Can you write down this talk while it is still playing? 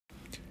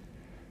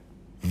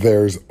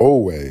There's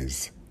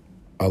always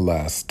a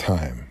last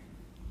time.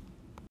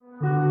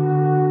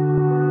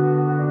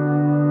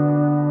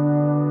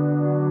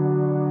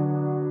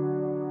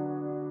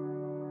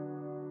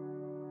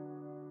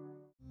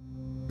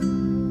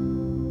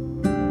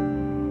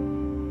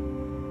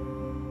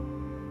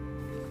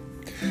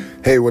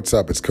 Hey, what's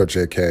up? It's Coach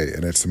AK,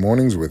 and it's the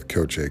Mornings with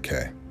Coach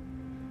AK.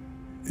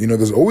 You know,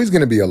 there's always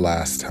going to be a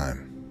last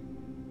time.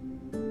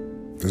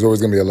 There's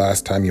always going to be a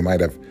last time you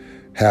might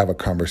have a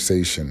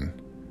conversation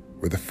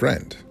with a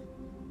friend.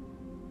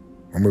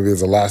 Or maybe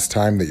there's a last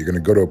time that you're going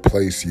to go to a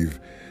place you've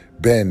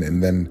been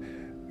and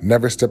then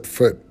never step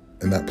foot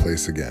in that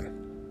place again.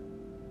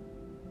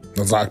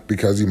 It's not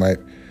because you might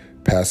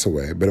pass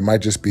away, but it might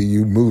just be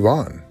you move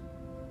on.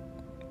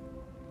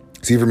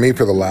 See, for me,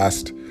 for the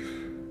last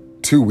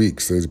 2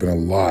 weeks, there's been a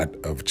lot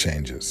of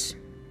changes.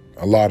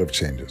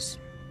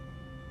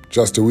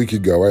 Just a week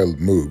ago, I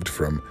moved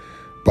from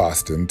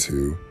Boston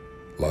to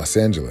Los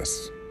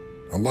Angeles.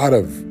 A lot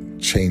of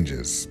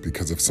changes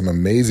because of some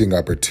amazing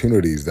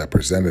opportunities that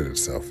presented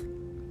itself.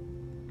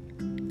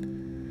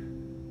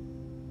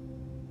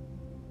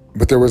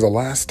 But there was a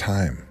last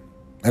time.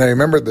 And I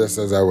remember this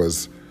as I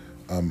was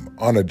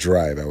on a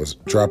drive. I was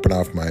dropping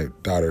off my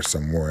daughter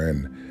somewhere,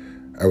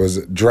 and I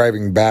was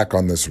driving back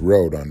on this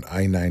road on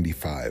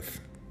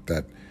I-95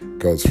 that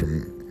goes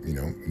from,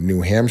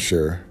 New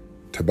Hampshire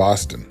to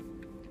Boston.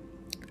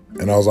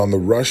 And I was on the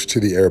rush to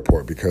the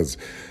airport because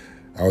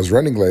I was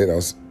running late. I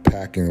was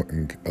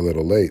packing a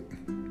little late.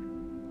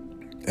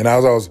 And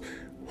as I was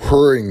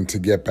hurrying to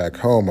get back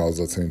home, I was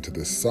listening to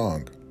this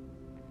song.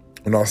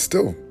 And I was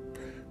still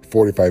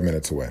 45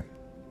 minutes away.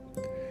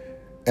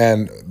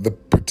 And the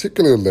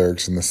particular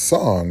lyrics in the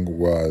song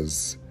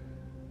was,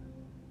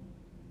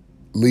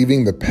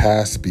 "Leaving the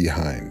past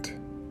behind,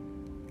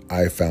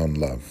 I found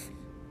love."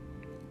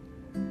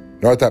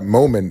 Now at that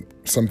moment,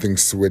 something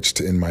switched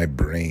in my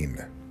brain.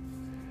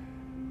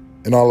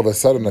 And all of a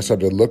sudden, I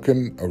started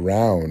looking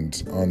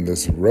around on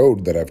this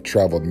road that I've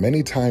traveled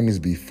many times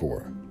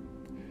before.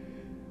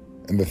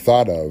 And the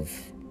thought of,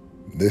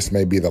 this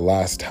may be the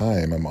last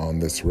time I'm on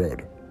this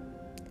road.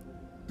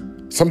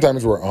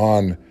 Sometimes we're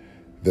on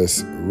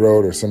this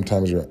road, or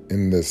sometimes we're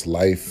in this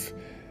life,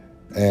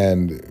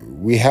 and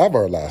we have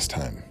our last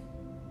time.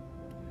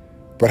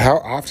 But how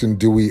often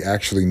do we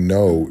actually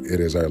know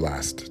it is our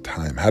last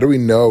time? How do we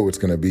know it's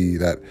going to be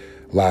that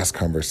last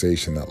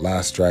conversation, that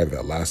last drive,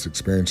 that last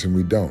experience, and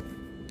we don't?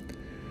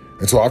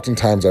 And so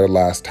oftentimes our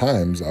last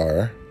times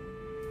are,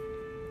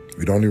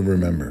 we don't even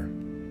remember.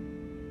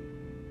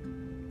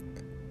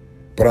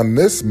 But on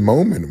this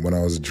moment when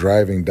I was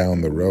driving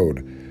down the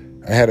road,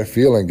 I had a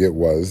feeling it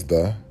was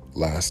the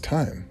last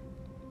time.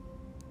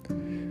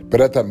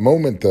 But at that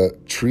moment, the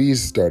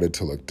trees started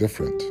to look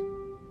different.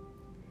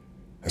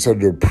 I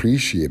started to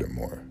appreciate it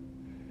more.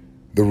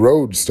 The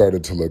road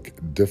started to look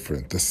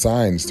different. The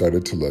signs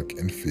started to look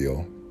and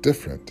feel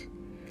different.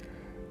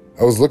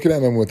 I was looking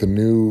at them with a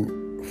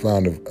new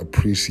found of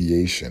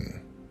appreciation,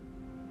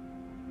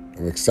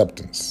 of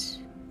acceptance,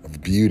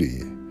 of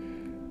beauty.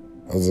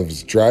 As I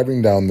was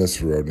driving down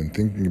this road and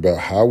thinking about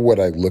how would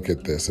I look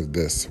at this if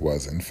this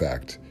was, in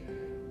fact,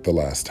 the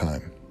last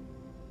time.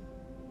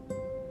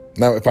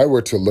 Now, if I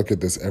were to look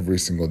at this every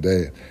single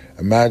day,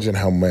 imagine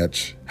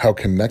how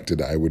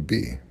connected I would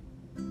be.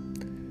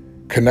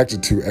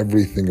 Connected to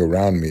everything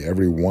around me,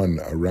 everyone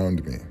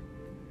around me.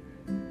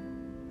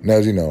 Now,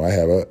 as you know, I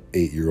have an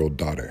 8-year-old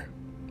daughter.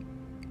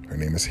 Her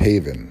name is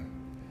Haven,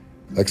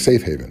 like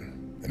Safe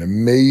Haven, an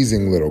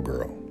amazing little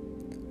girl.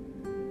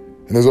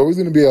 And there's always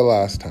going to be a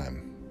last time.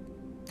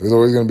 There's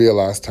always going to be a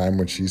last time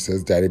when she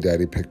says, "Daddy,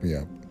 Daddy, pick me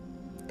up."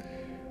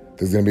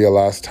 There's going to be a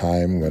last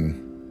time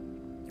when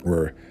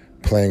we're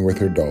playing with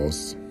her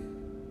dolls.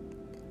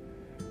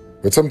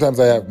 But sometimes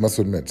I must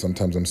admit,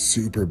 sometimes I'm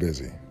super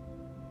busy.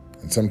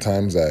 And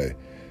sometimes I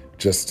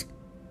just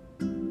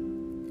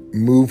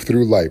move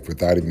through life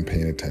without even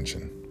paying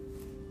attention.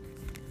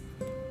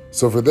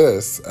 So for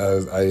this,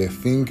 as I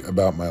think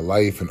about my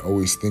life and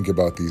always think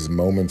about these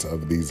moments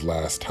of these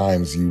last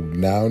times, you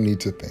now need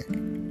to think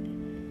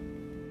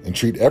and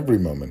treat every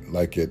moment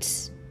like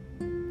it's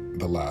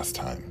the last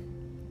time.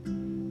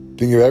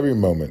 Think of every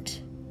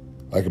moment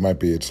like it might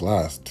be its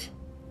last.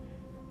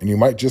 And you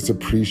might just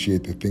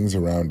appreciate the things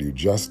around you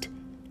just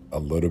a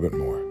little bit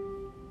more.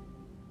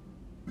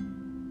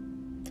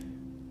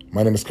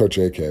 My name is Coach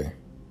AK,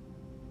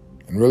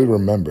 and really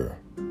remember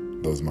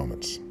those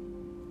moments.